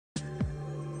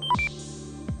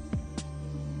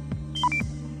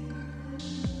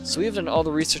So we've done all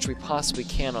the research we possibly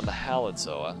can on the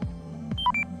Halozoa.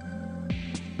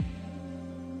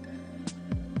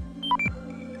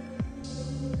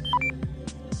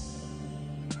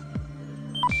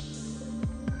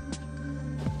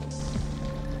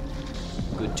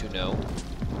 Good to know.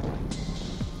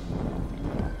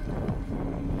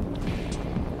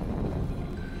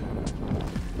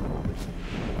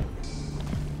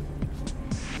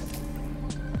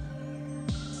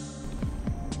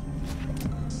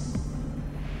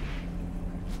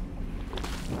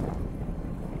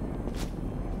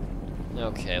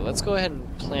 Okay, let's go ahead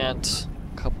and plant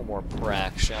a couple more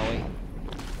bracks, shall we?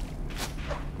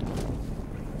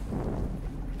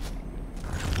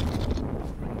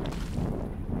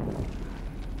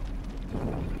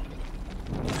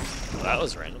 Well, that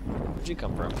was random. Where'd you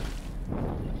come from?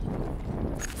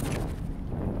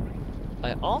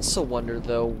 I also wonder,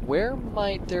 though, where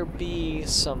might there be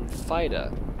some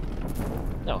Phyta?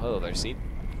 Oh, hello there, seed.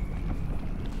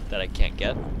 That I can't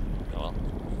get. Oh well.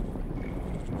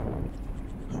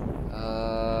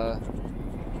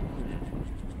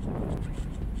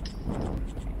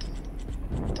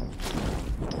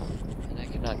 And I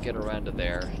cannot get around to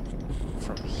there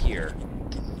from here.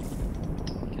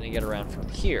 Can I get around from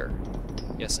here?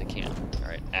 Yes, I can.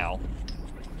 Alright, ow.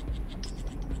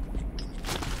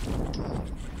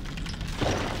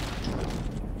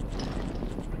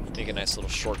 Make a nice little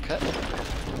shortcut.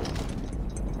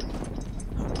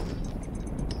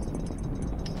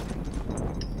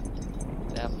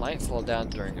 That might fall down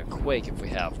during a quake if we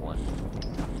have one.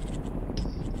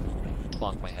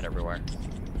 Bonk my head everywhere.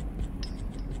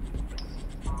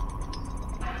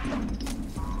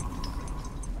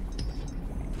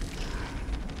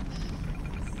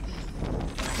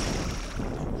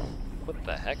 What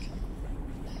the heck?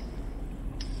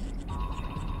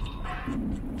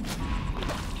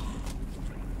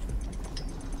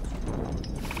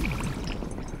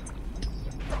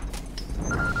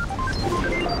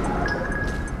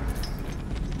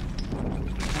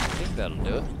 That'll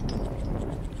do it.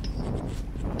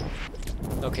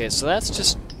 Okay, so that's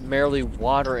just merely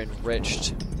water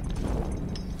enriched.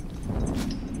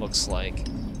 Looks like.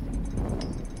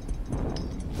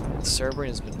 The server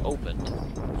has been opened.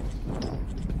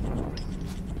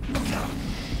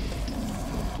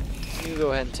 You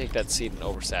go ahead and take that seed and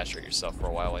oversaturate yourself for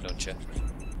a while, why don't you?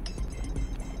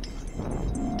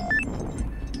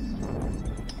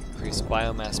 Increase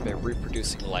biomass by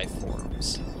reproducing life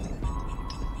forms.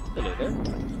 Hello there.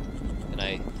 Can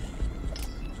I...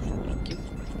 Thank you.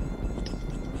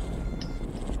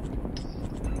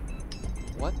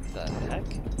 What the heck?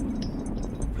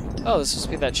 Oh, this must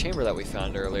be that chamber that we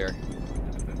found earlier.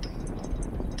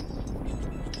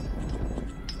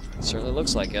 Certainly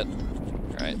looks like it.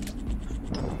 Alright.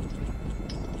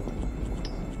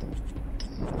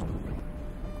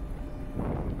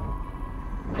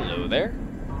 Hello there.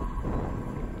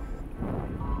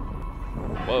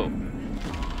 Whoa.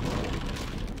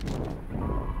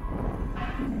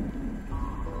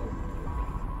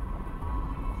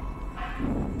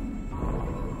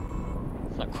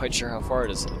 Not quite sure how far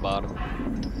it is to the bottom.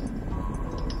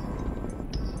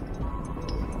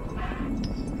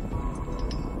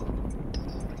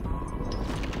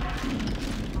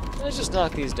 Let's just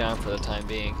knock these down for the time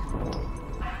being.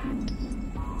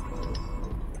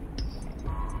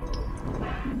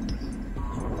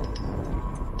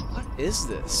 What is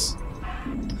this?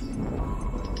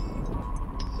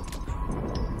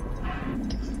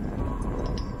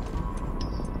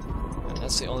 And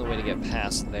that's the only way to get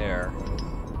past there.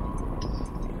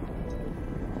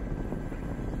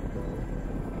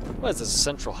 What is this, a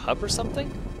central hub or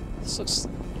something? This looks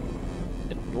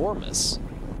enormous.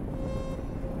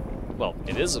 Well,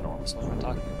 it is enormous, what I'm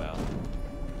talking about.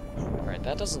 Alright,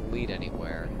 that doesn't lead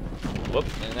anywhere. Whoop,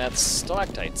 and that's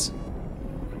stalactites.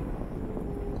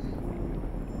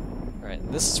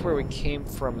 Alright, this is where we came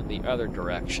from in the other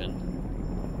direction.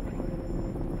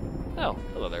 Oh,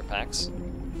 hello there, Pax.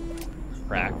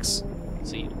 Prax.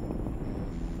 Seed.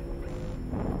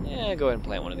 Yeah, go ahead and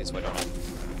plant one of these, why don't I?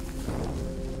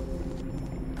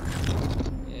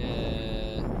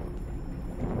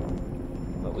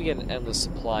 We get an endless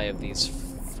supply of these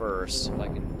first, if I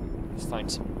can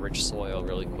find some rich soil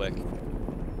really quick.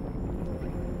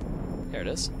 There it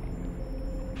is.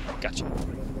 Gotcha.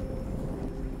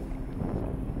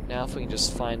 Now if we can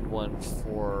just find one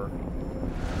for...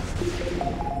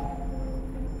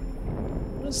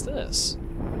 What is this?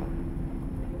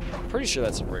 I'm pretty sure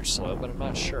that's some rich soil, but I'm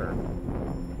not sure.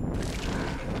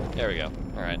 There we go.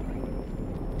 Alright.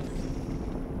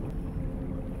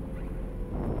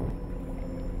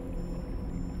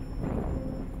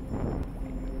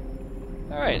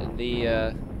 Alright, and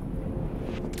the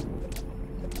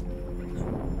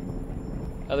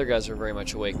other guys are very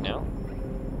much awake now.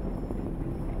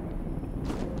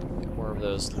 Got more of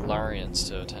those Larians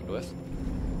to attend with.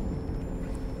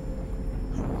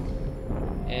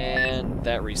 And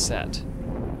that reset.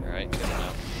 Alright, good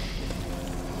enough.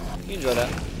 You enjoy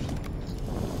that.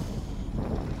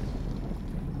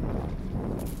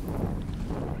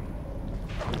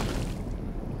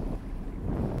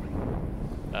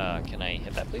 Can I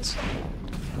hit that, please?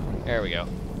 There we go.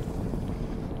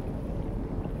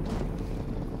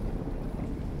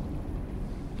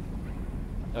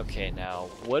 Okay, now,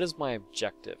 what is my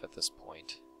objective at this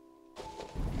point?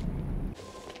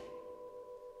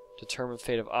 Determine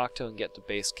fate of Octo and get to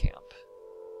base camp.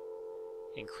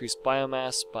 Increase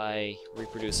biomass by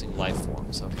reproducing life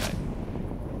forms, okay.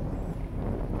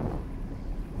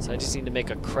 So I just need to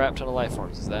make a crap ton of life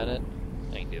forms, is that it?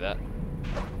 I can do that.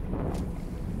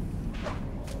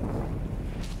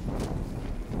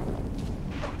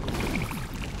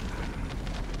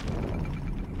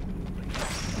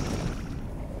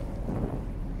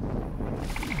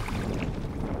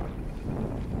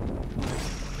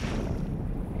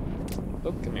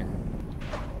 Oh, come here.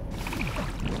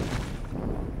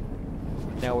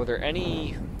 Now, were there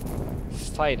any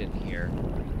fight in here?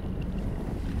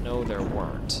 No, there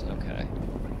weren't. Okay.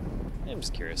 I'm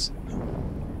just curious.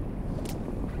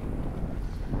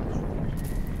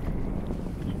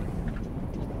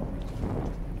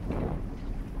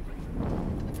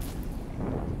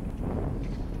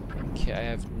 Okay, I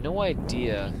have no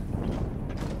idea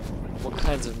what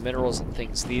kinds of minerals and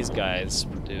things these guys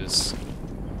produce.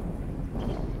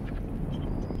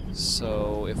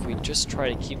 So, if we just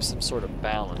try to keep some sort of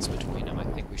balance between them, I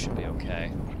think we should be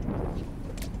okay.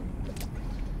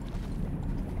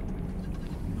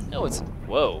 No, it's...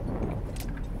 Whoa.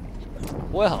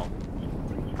 Well,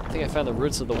 I think I found the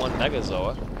roots of the one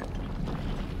Megazoa.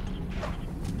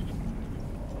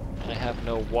 And I have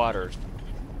no water,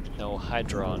 no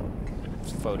Hydron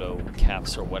photo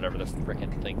caps or whatever the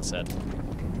frickin' thing said.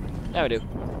 Now we do.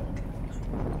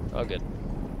 Oh, good.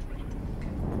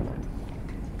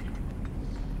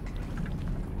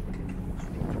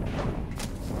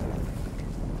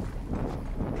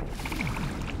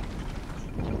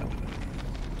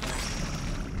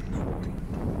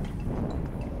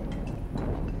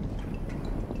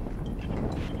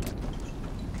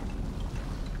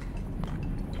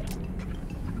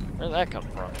 Where did that come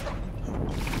from?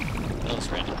 That was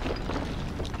random.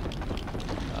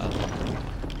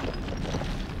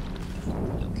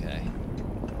 Okay.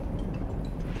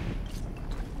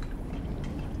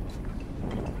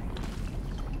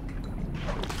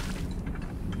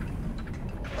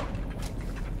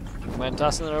 Mind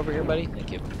tossing that over here, buddy?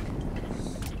 Thank you.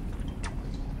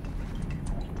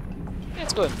 Yeah,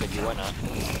 let's go ahead and figure, why not?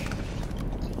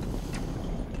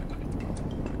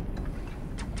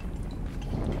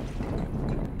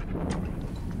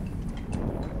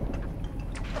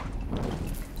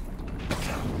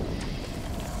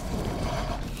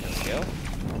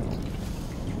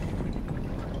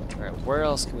 Where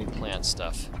else can we plant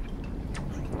stuff?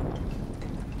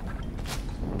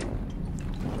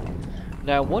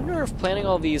 Now, I wonder if planting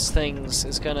all these things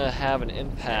is going to have an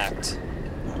impact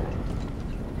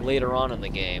later on in the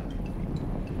game.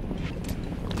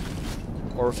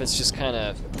 Or if it's just kind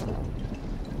of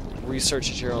research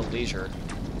at your own leisure.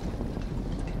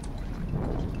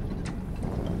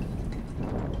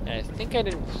 And I think I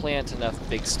didn't plant enough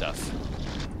big stuff,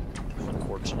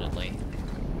 unfortunately.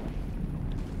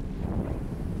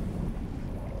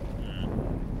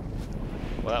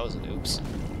 Well, that was an oops.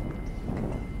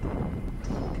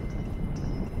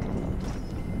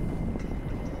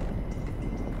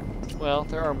 Well,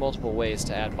 there are multiple ways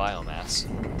to add biomass.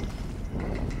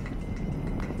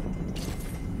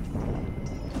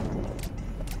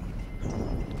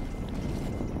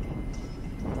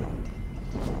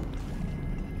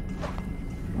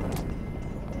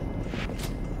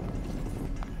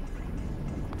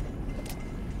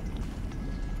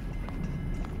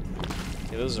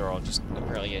 Okay, those are all just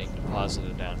apparently getting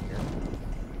deposited down here.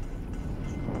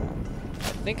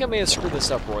 I think I may have screwed this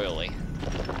up royally.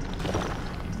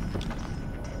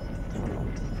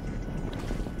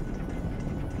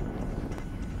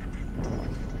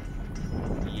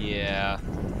 Yeah.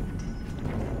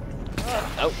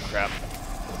 Oh, crap.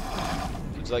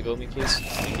 Would you let go of me, please?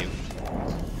 Thank you.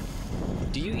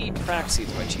 Do you eat prac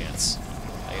seeds by chance?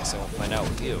 I guess I won't find out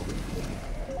with you.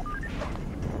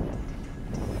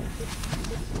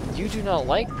 You do not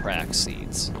like prac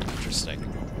seeds. Interesting.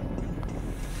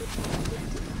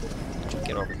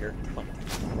 Get over here. Come on.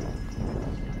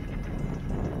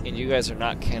 And you guys are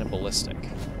not cannibalistic.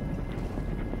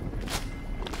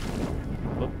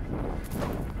 Whoop.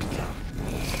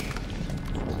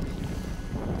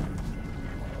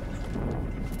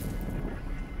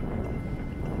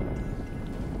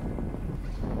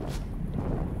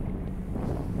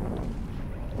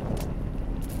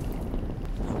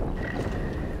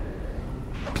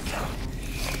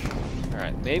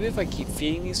 Alright, maybe if I keep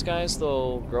feeding these guys,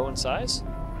 they'll grow in size?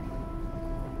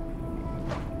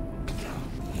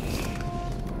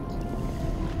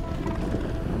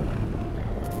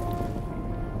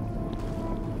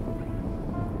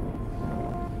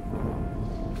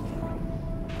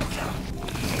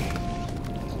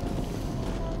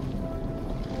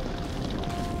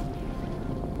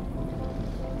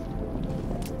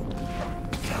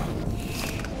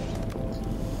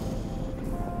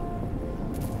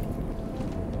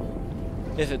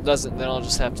 If it doesn't, then I'll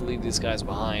just have to leave these guys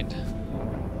behind.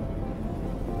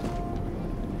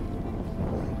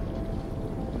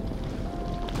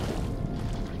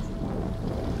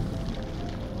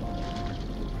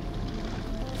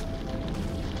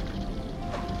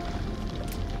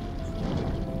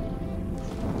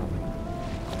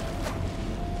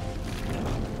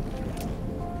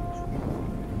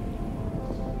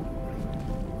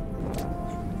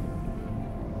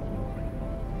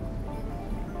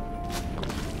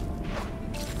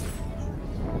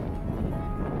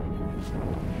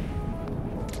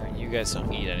 You guys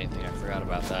don't eat anything, I forgot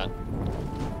about that.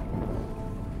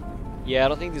 Yeah, I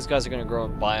don't think these guys are going to grow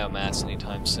in biomass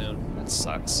anytime soon. That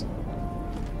sucks.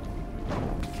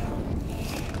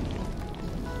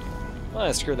 Well,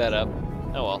 I screwed that up.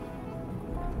 Oh well.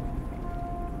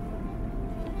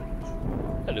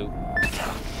 Hello.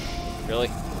 Really?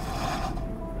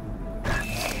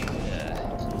 Yeah,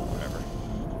 whatever.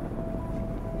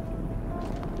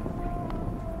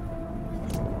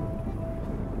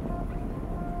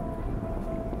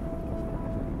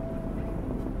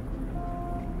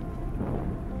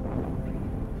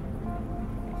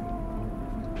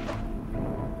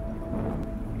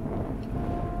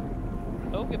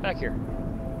 Oh, get back here.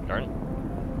 Darn it.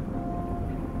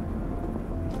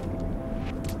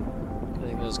 I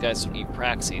think those guys don't eat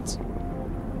prac seeds.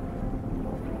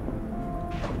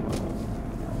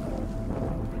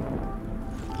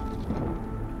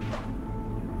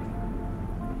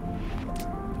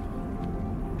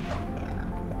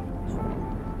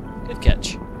 Good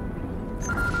catch.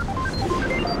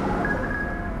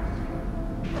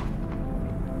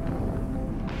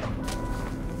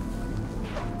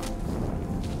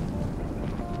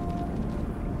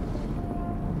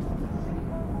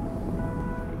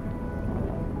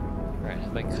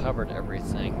 Have I covered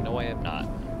everything? No, I have not.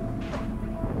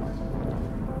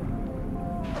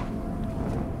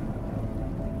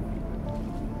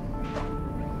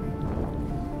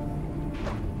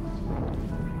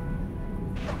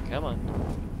 Come on.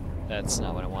 That's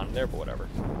not what I wanted there, but whatever.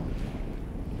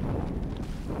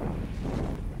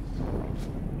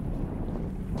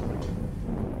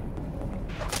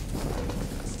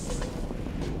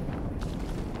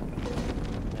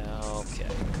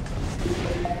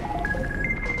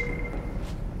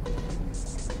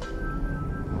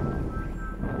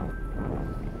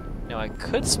 Now I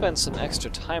could spend some extra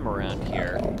time around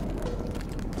here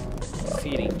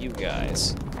feeding you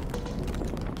guys.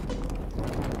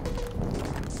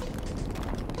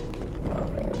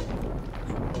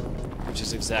 Which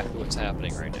is exactly what's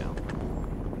happening right now.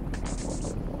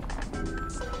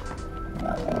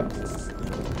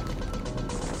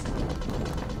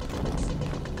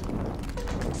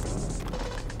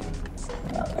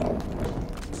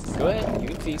 Go ahead, you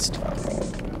can feast.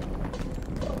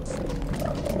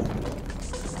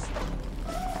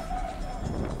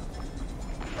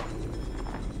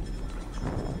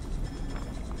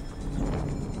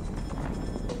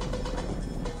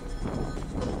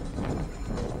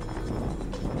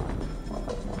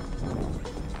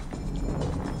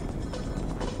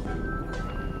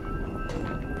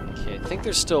 I think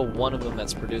there's still one of them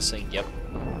that's producing. Yep.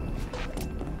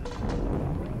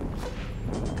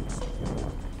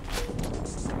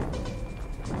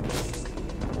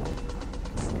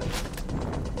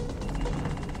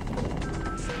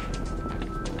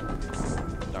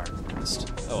 Darn, missed.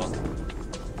 Oh well.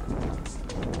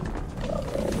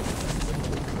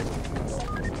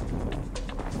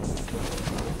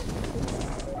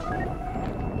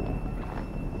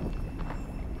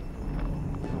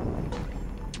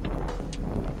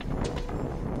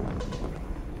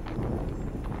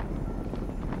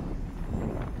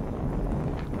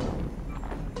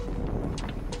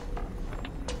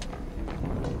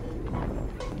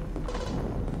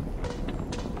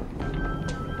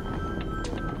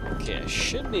 Okay, I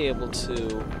should be able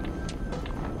to...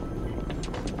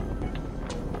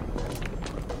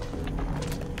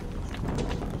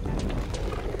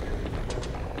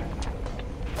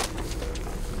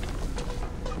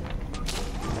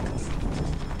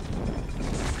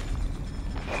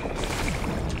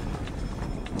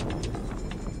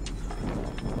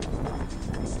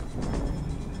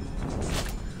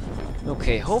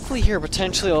 Okay, hopefully here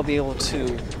potentially I'll be able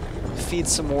to feed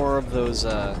some more of those,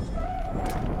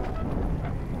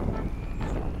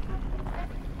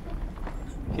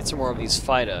 feed some more of these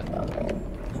Phyta.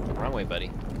 Wrong way,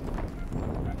 buddy.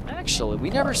 Actually, we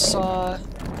never saw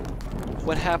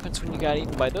what happens when you got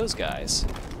eaten by those guys.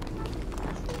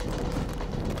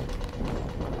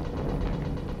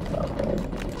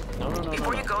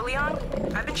 Before you go, Leon,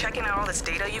 I've been checking out all this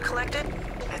data you collected.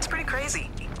 It's pretty crazy.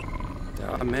 There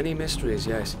are many mysteries,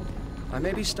 yes. I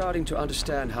may be starting to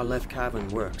understand how Left Cavern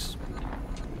works.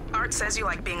 Art says you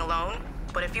like being alone,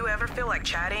 but if you ever feel like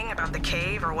chatting about the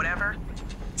cave or whatever,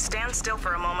 stand still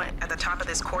for a moment at the top of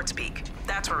this quartz peak.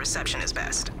 That's where reception is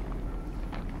best.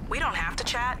 We don't have to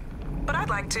chat, but I'd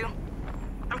like to.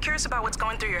 I'm curious about what's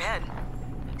going through your head.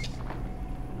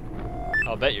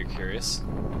 I'll bet you're curious.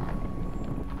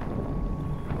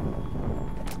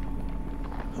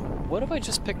 What have I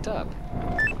just picked up?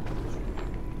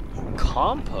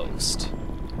 Compost.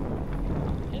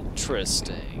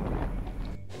 Interesting.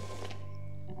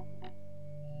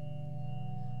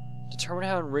 Determine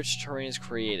how enriched terrain is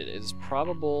created. It is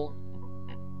probable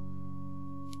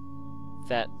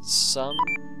that some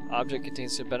object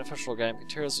contains beneficial organic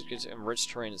materials that can enrich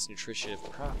terrain its nutritive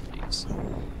properties.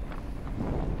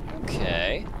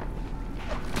 Okay.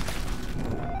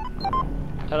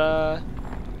 Ta-da!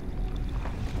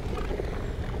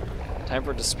 Time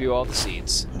for it to spew all the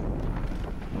seeds.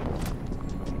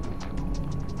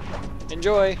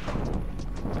 Enjoy!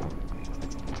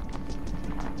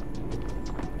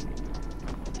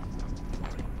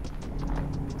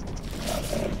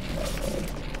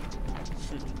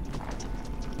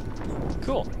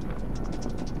 Cool.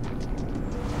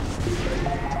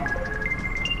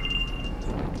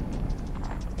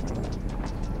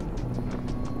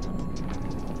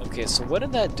 Okay, so what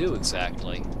did that do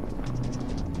exactly?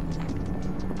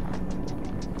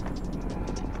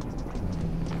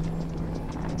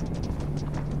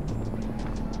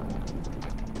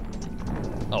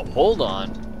 Oh, hold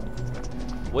on.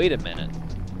 Wait a minute.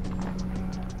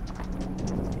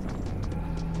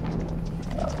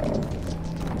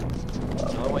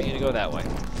 No, I want you to go that way.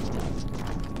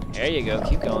 There you go.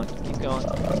 Keep going. Keep going.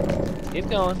 Keep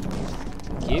going.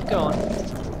 Keep going.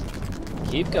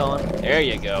 Keep going. There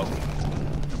you go.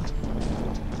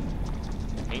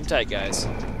 Hang tight, guys.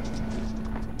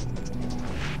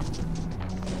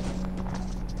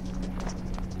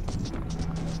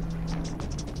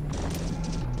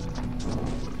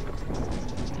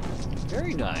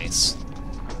 Very nice.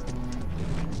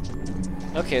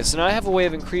 Okay, so now I have a way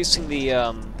of increasing the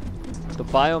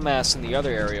biomass in the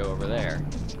other area over there.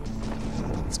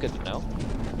 That's good to know.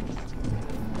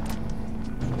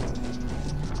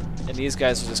 And these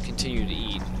guys will just continue to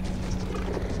eat.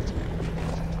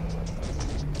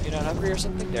 You're not hungry or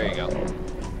something? There you go.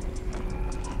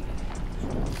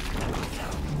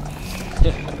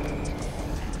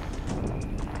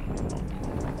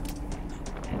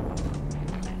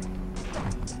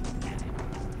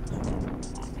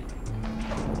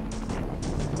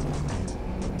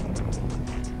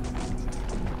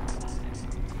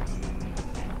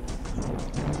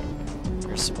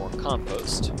 Here's some more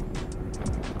compost.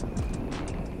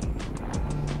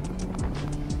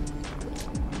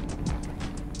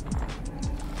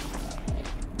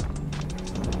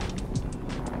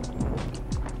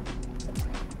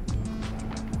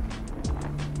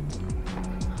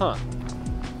 Huh.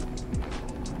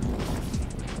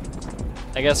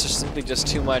 I guess there's simply just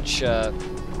too much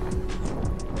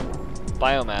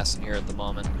biomass in here at the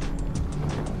moment.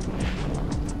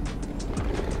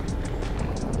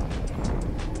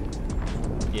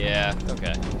 Yeah,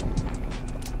 okay.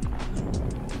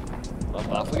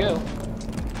 Well, off we go.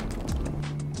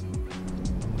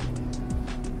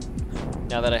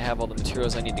 Now that I have all the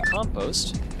materials I need to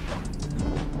compost.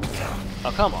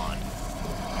 Oh, come on.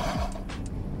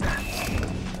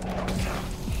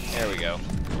 There we go.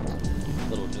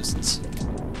 Little nuisance.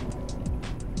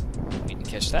 Need to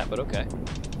catch that, but okay.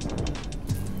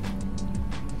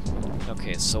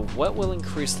 Okay, so what will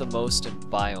increase the most in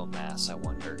biomass, I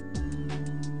wonder?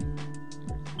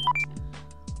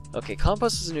 Okay,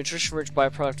 compost is a nutrition-rich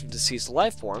byproduct of deceased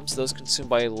life forms, those consumed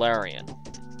by Larian.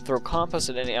 Throw compost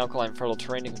at any alkaline fertile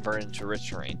terrain to convert it into rich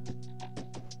terrain.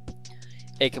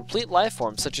 A complete life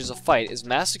form, such as a phyte, is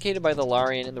masticated by the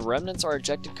Larian and the remnants are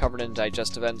ejected covered in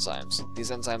digestive enzymes.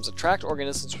 These enzymes attract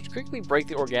organisms which quickly break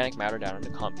the organic matter down into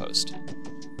compost.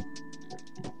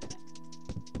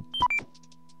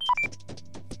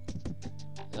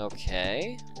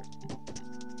 Okay.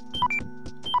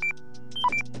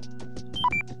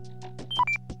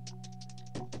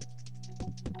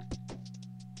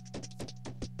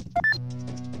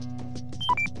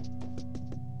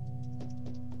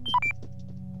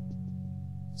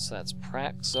 So that's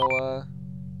Praxoa.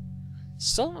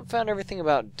 Still haven't found everything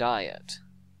about diet.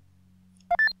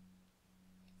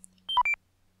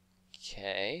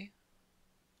 Okay.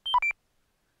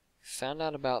 Found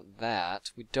out about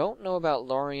that. We don't know about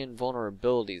Larian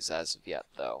vulnerabilities as of yet,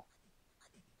 though.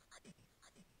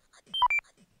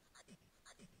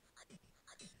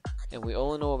 And we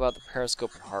only know about the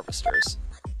periscope and harvesters.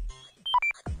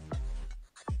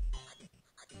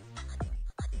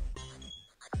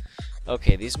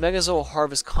 Okay, these Megazoa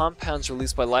harvest compounds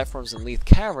released by lifeforms in Leith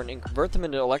Cavern and convert them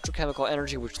into electrochemical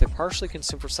energy which they partially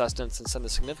consume for sustenance and send a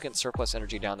significant surplus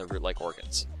energy down their root-like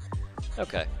organs.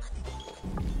 Okay.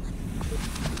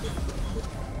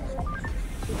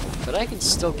 But I can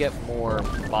still get more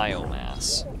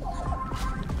biomass.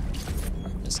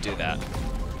 Let's do that.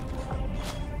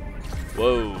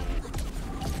 Whoa.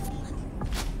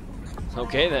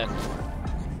 Okay then.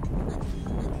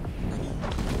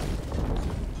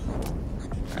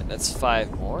 Alright, that's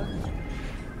 5 more.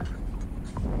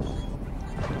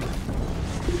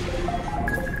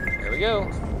 There we go.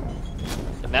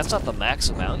 And that's not the max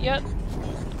amount yet?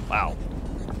 Wow.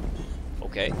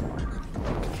 Okay.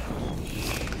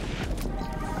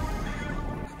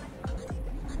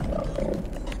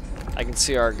 I can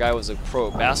see our guy was a pro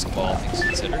at basketball, things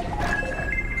considered.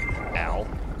 Ow.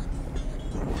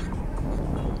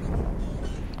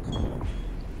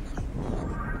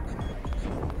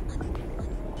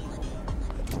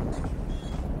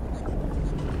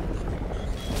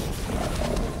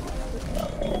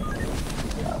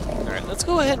 Alright, let's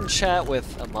go ahead and chat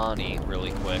with Amani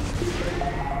really quick.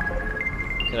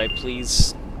 Could I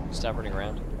please stop running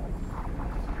around?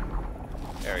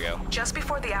 There we go. Just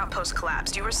before the outpost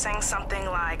collapsed, you were saying something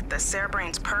like the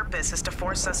Cerebrain's purpose is to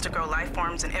force us to grow life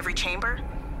forms in every chamber?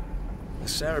 The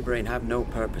Cerebrain have no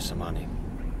purpose, Amani.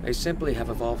 They simply have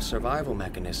evolved survival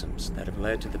mechanisms that have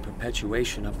led to the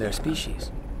perpetuation of their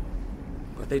species.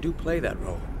 But they do play that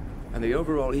role, and the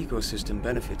overall ecosystem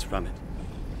benefits from it.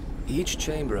 Each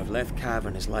chamber of Leith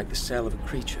Cavern is like the cell of a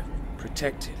creature,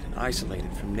 protected and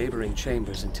isolated from neighboring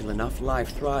chambers until enough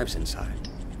life thrives inside.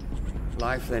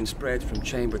 Life then spreads from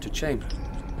chamber to chamber.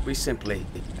 We simply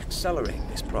accelerate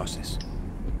this process.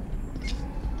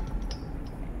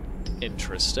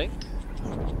 Interesting.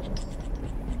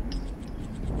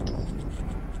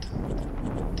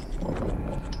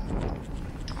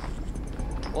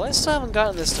 Well, I still haven't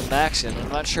gotten this to max yet. I'm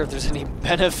not sure if there's any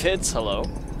benefits. Hello.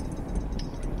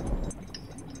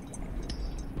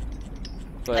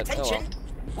 But, attention!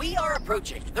 We are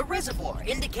approaching the reservoir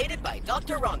indicated by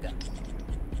Dr. Ranga.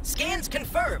 Scans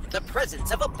confirm the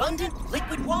presence of abundant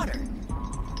liquid water.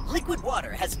 Liquid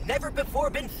water has never before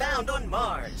been found on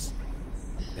Mars.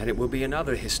 And it will be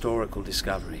another historical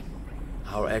discovery.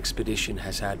 Our expedition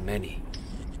has had many.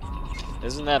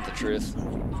 Isn't that the truth?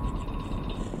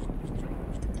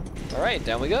 Alright,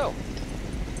 down we go.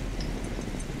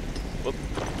 Whoop.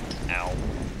 Ow.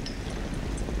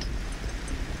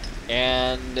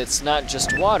 And it's not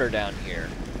just water down here.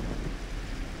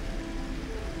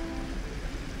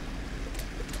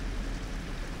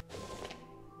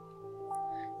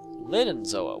 Linen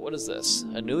Zoa, what is this?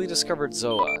 A newly discovered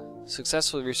Zoa.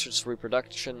 Successfully researched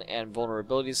reproduction and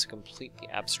vulnerabilities to complete the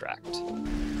abstract.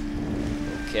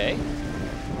 Okay.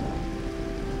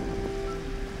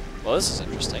 Well, this is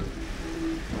interesting.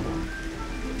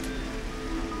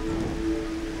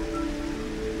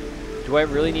 Do I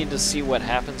really need to see what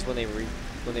happens when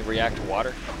they react to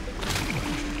water?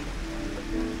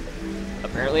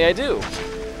 Apparently I do.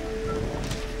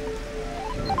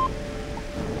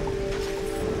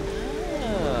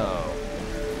 Oh.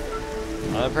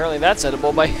 Well, apparently that's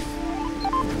edible by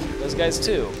those guys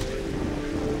too.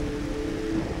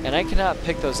 And I cannot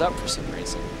pick those up for some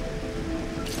reason.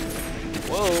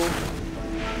 Whoa.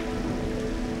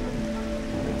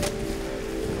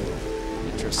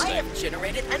 Interesting. I have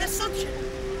generated an assumption.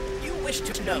 You wish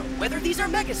to know whether these are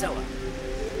Megazoa.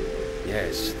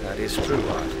 Yes, that is true,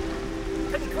 Art.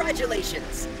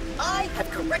 Congratulations! I have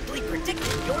correctly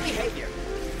predicted your behavior.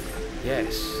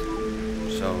 Yes.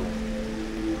 So,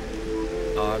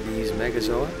 are these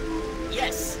Megazoa?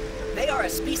 Yes, they are a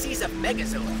species of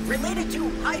Megazoa related to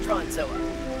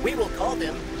Hydronzoa. We will call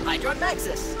them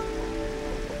Hydromaxis.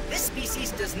 This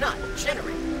species does not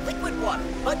generate liquid water,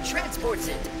 but transports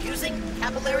it using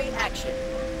capillary action.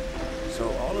 So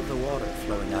all of the water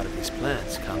flowing out of these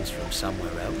plants comes from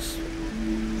somewhere else?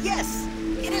 Yes,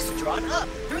 it is drawn up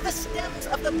through the stems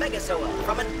of the megazoa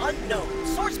from an unknown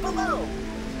source below.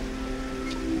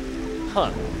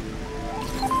 Huh.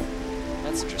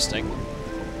 That's interesting.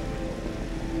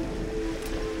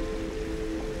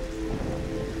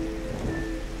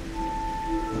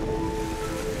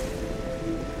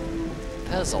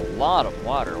 That is a lot of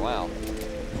water, wow.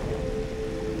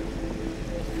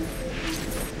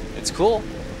 It's cool,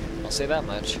 I'll say that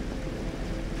much.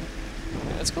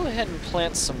 Okay, let's go ahead and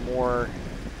plant some more,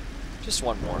 just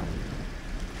one more.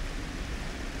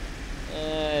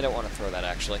 I don't want to throw that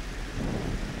actually.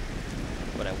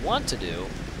 What I want to do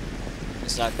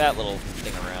is knock that little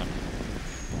thing around.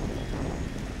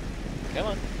 Come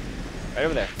on, right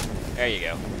over there. There you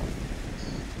go.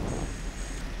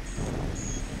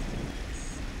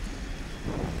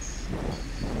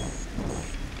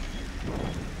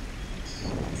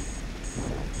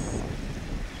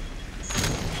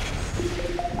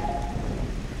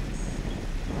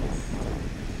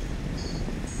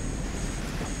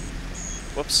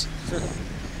 Whoops.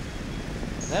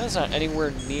 That is not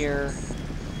anywhere near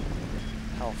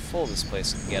how full this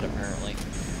place can get, apparently.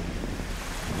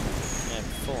 I'm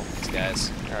full of these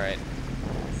guys. Alright.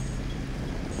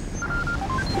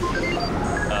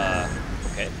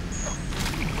 Okay.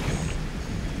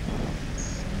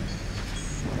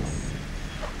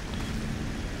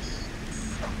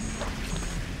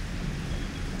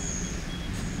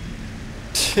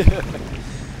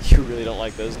 You really don't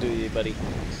like those, do you, buddy?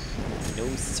 No,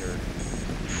 sir.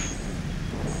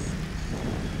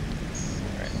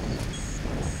 Alright.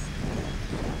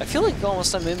 I feel like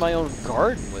almost I'm in my own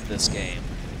garden with this game.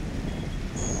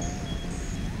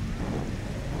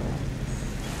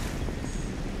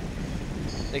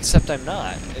 Except I'm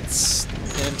not. It's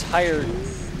an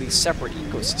entirely separate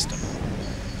ecosystem.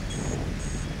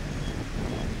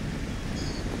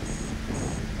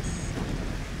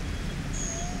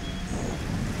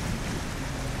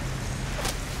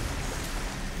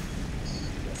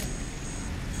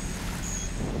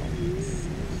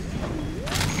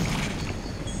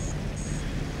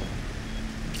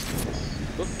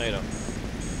 Oop, no you don't.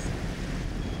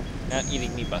 Not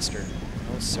eating me, Buster.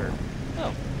 No, sir.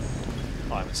 Oh.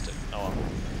 Oh, I missed it. Oh well.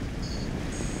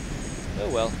 Oh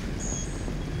well.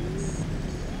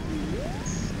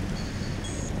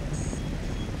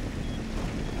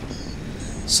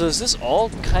 So is this all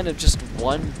kind of just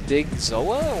one big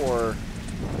Zoa, or...?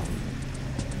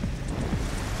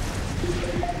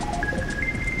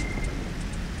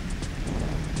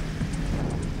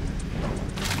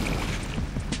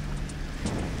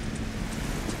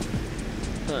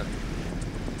 Huh.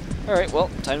 Alright, well,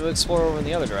 time to explore over in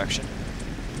the other direction.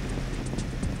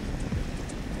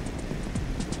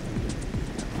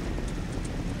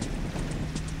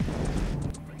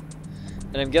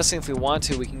 And I'm guessing if we want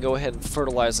to, we can go ahead and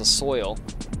fertilize the soil.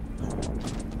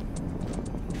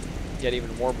 Get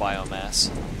even more biomass.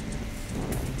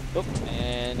 Oop,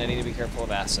 and I need to be careful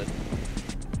of acid.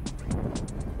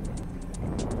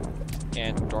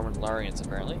 And dormant Larians,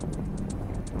 apparently.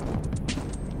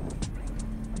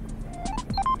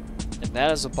 And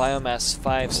that is a biomass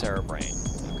 5 cerebrain.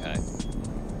 Okay.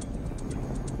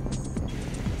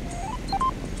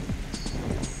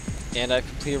 And I've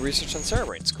completed research on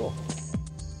cerebrains. Cool.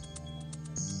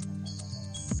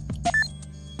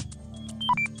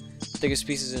 Thickest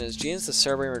species in its genes, the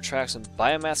cerebrain retracts when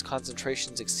biomass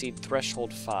concentrations exceed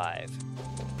threshold 5.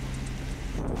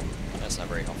 That's not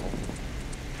very helpful.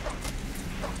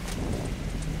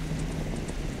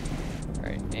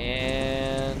 Alright,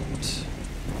 and...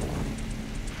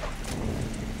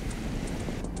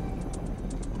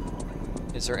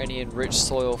 is there any enriched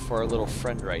soil for our little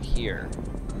friend right here?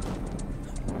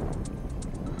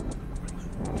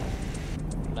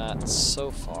 Not so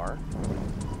far.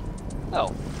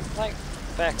 Oh, like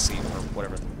backseat, or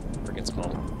whatever the frick it's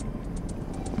called.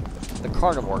 The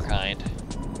carnivore kind.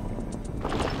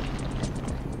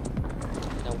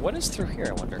 Now, what is through here,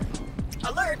 I wonder?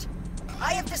 Alert!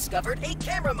 I have discovered a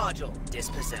camera module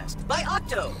dispossessed by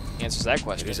Octo. Answers that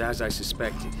question. It is as I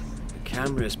suspected. The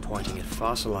camera is pointing at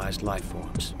fossilized life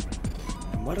forms.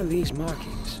 And what are these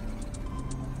markings?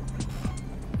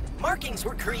 Markings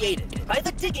were created by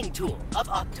the digging tool of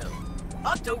Octo.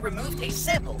 Octo removed a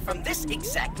sample from this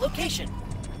exact location.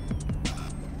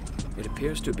 It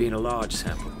appears to have been a large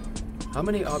sample. How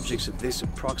many objects of this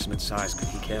approximate size could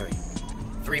he carry?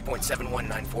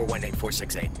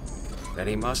 3.719418468. Then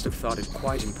he must have thought it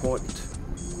quite important.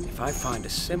 If I find a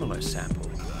similar sample,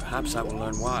 perhaps I will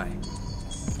learn why.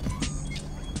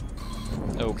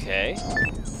 Okay.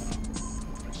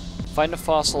 Find a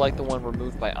fossil like the one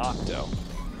removed by Octo.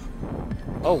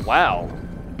 Oh, wow.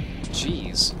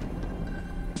 Jeez.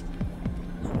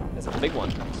 That's a big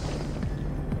one.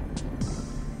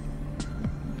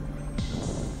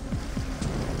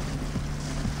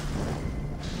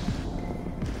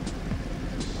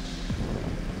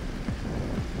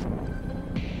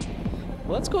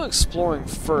 Let's go exploring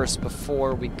first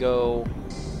before we go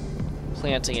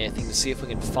planting anything to see if we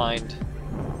can find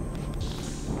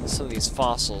some of these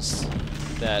fossils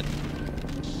that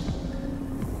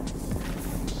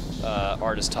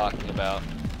Art is talking about.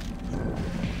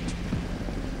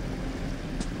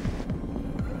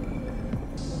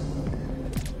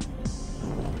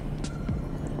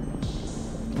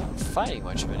 Not finding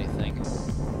much of anything.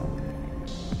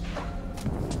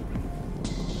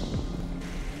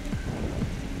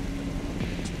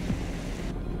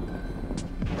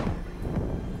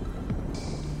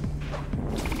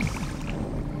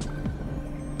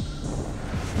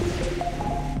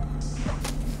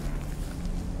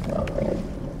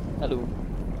 Hello.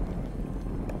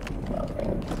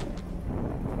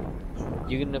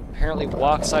 You can apparently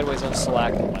walk sideways on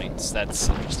stalagmites. That's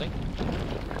interesting.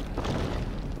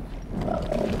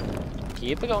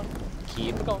 Keep it going.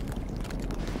 Keep it going.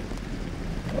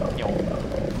 Yo.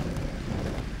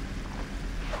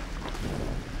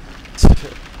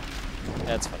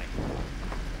 That's funny.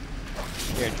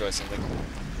 Here, enjoy something.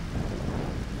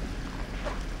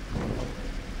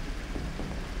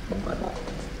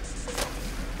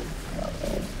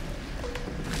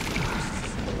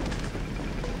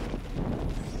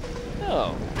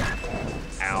 Oh.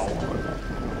 Ow.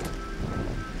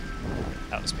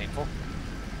 That was painful.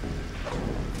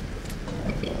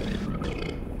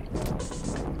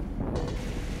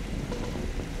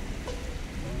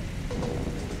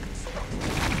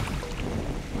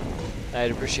 I'd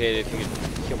appreciate it if you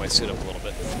could heal my suit up a little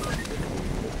bit.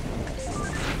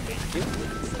 Thank you.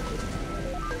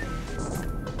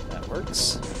 That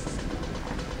works.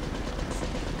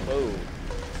 Whoa.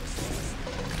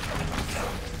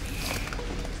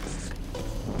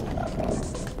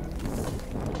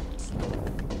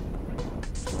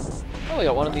 Oh, we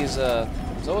got one of these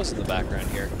Zoas in the background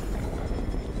here.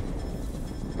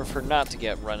 Prefer not to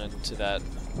get run into that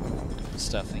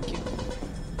stuff, thank you.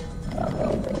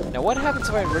 Now what happens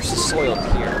if I immerse the soil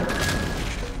here?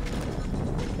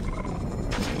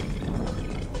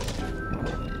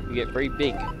 You get very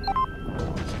big.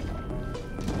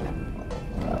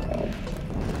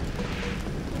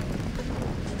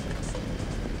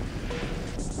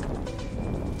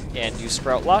 And you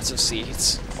sprout lots of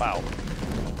seeds. Wow.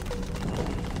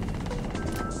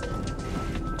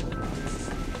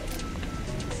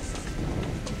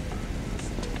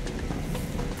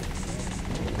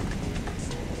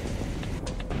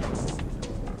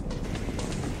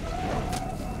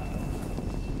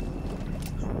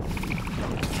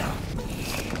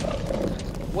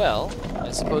 Well,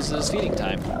 I suppose it is feeding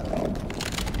time.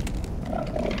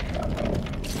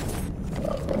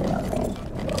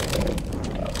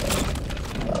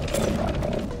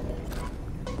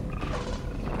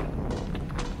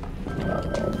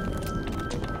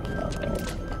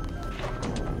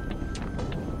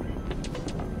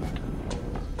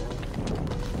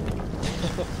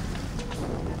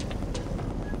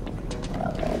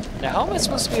 Now, how am I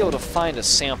supposed to be able to find a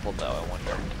sample, though, I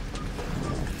wonder?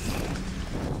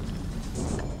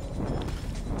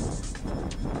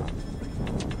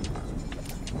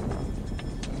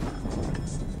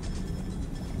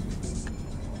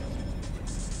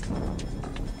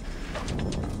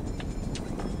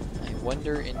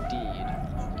 Wonder indeed.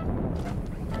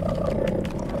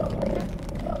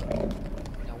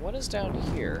 Now what is down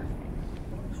here?